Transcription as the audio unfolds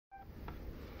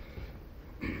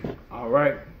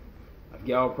Alright. I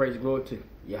give all praise and glory to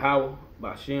Yahweh,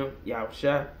 Bashem, Yahweh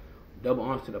Shai. Double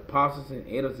honors to the apostles and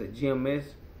elders at GMS.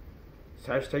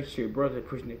 Take your brother,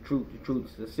 Christian the truth,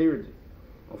 sincerity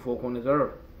on four corners of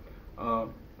earth.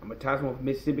 I'm a Tasman from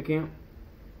Mississippi camp.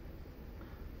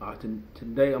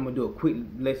 Today I'm gonna do a quick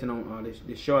lesson on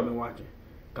this show I've been watching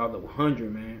called The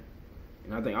 100, man.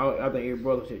 And I think every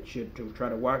brother should try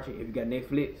to watch it if you got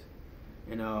Netflix.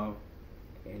 And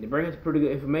they bring us pretty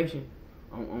good information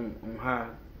on how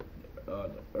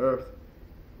the Earth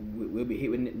will be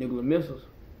hit with nuclear missiles.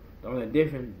 The only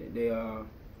difference they're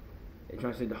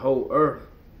trying to say the whole Earth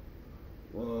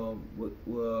will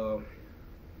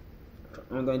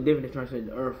only thing different they're trying to say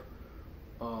the Earth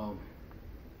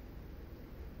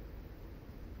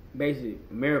basically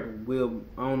America will,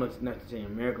 I don't know, not to say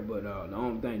America, but the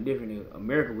only thing different is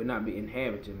America will not be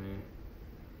inhabited, man.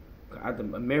 After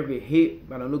America hit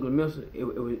by the nuclear missile, it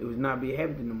was not be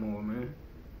inhabited no more, man.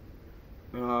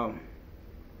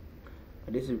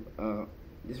 This is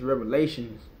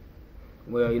Revelations.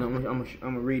 Well, you know, I'm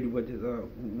gonna read what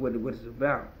it's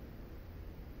about.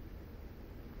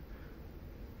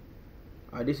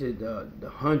 This is the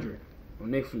 100 on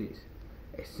Netflix.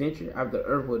 A century after the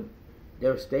Earth was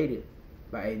devastated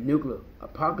by a nuclear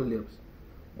apocalypse,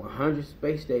 100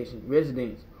 space station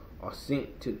residents are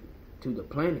sent to the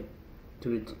planet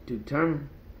to determine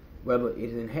whether it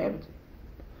is inhabited.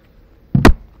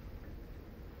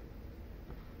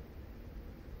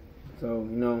 So,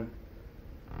 you know,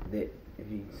 that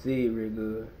if you can see it real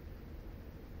good,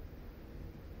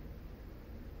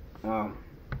 and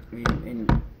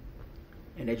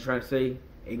they trying to say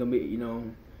it gonna be, you know,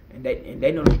 and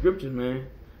they know the scriptures, man.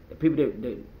 The people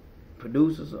that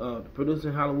producers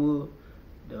in Hollywood,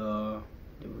 the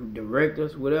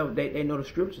directors, whatever, they know the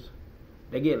scriptures.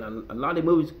 They get a lot of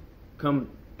movies come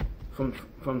from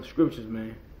the scriptures,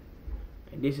 man.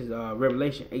 And this is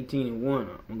Revelation 18:1.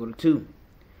 I'm gonna go to 2.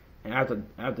 And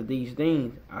after these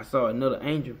things, I saw another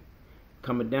angel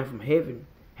coming down from heaven,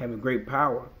 having great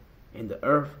power, and the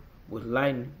earth was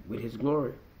lightened with his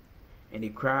glory. And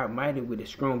he cried mighty with a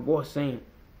strong voice, saying,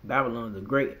 Babylon the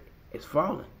Great is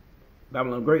fallen.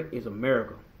 Babylon the Great is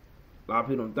America. A lot of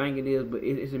people don't think it is, but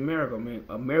it's America, man.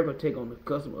 America take on the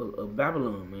custom of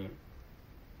Babylon, man.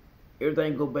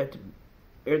 Everything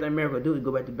America do is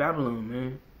go back to Babylon,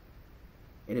 man.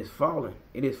 It is fallen.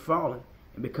 It is fallen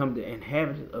and become the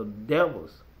inhabitants of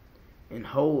devils, and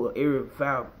hold every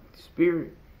foul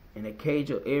spirit and a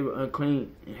cage of every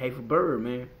unclean and hateful bird,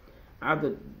 man.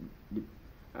 After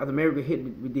America hit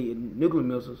with the nuclear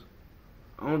missiles,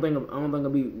 I don't think I'll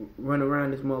be running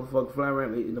around this motherfucker, flying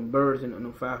around with the birds and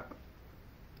the foul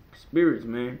spirits,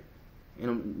 man.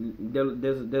 And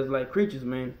there's like creatures,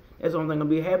 man. That's the only thing gonna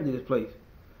be happy to this place.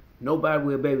 Nobody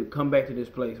will be able to come back to this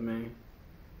place, man.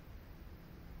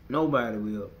 Nobody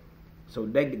will. So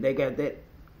they got that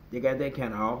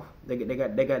kind of off. They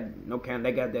got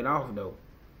that off though.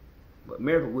 But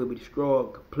America will be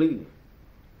destroyed completely.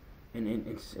 And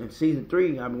in season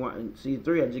 3, I've been watching season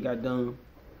 3. I just got done.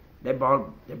 They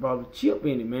brought a chip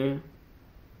in it, man.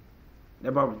 They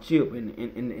brought a chip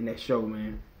in that show,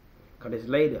 man. Cause this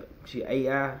lady, she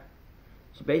AI.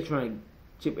 She basically trying to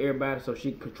chip everybody so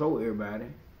she can control everybody.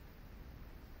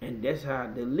 And that's how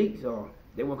the leaks are.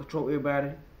 They want to control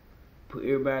everybody, put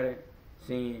everybody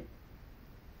saying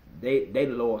they the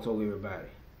Lord over everybody.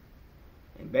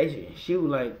 And basically she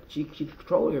was like she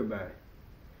control everybody.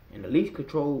 And the least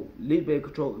better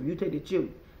control, if you take the chip,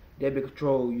 they better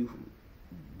control you from,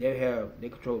 they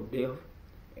control death.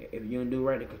 If you don't do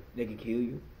right, they can kill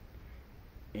you.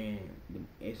 And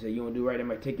so you don't do right, they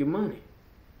might take your money.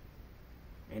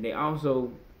 And they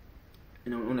also,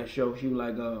 you know, on that show, she was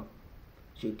like,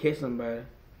 she'll catch somebody,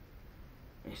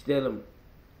 instead of,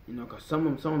 you know, cause some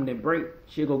of them that break,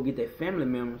 she'll go get their family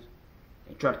members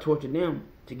and try to torture them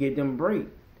to get them a break.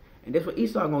 And that's what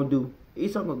Esau gonna do.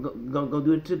 Esau gonna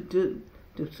do it to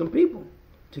some people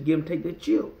to get them take their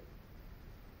chip.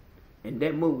 And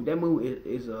that movie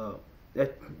is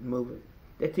that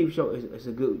TV show is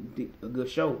a good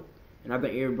show, and I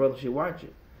think every brother should watch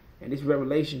it. And this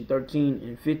Revelation 13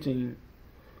 and 15,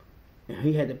 and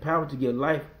he had the power to give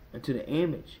life unto the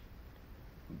image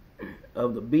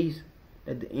of the beast,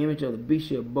 that the image of the beast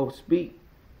shall both speak,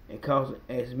 and cause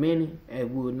as many as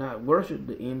would not worship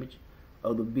the image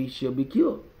of the beast shall be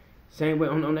killed. Same way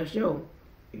on that show.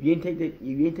 If you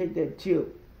didn't take that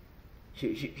chip,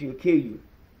 she'll kill you.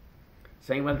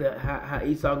 Same like that, how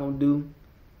Esau gonna do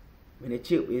when the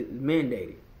chip is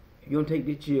mandated. If you don't take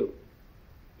the chip,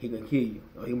 he gonna kill you,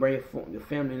 or he can bring your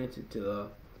family in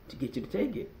to get you to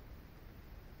take it.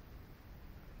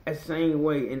 That same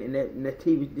way in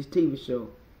this TV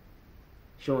show,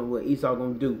 showing what Esau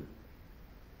gonna do.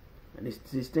 And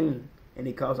it's his thing. And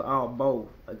it calls all both.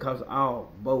 It calls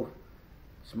all both,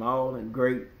 small and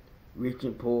great, rich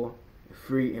and poor,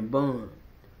 free and bond,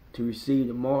 to receive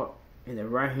the mark in the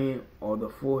right hand or the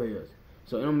forehead.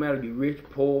 So it don't matter if you're rich,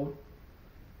 poor,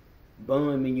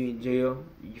 bond mean you in jail.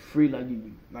 You free like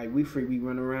we free. We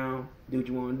run around, do what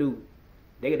you want to do.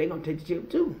 They gonna take the chip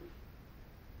too.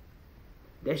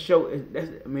 That show is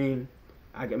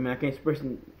I can't express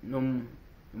no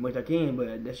much I can,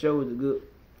 but that show is a good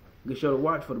show to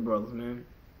watch for the brothers, man.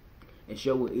 And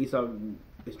show what Esau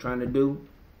is trying to do.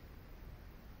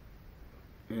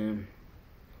 And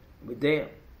with that,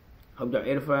 hope y'all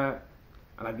edified.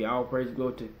 I like y'all all praise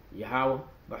go to Yahweh,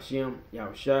 Bashem,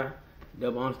 Yahushua.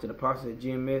 Double honors to the apostles at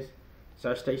GMS.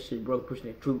 South State Street, brother pushing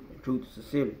the truth and truth to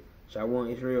sincerity. Shalom,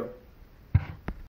 Israel.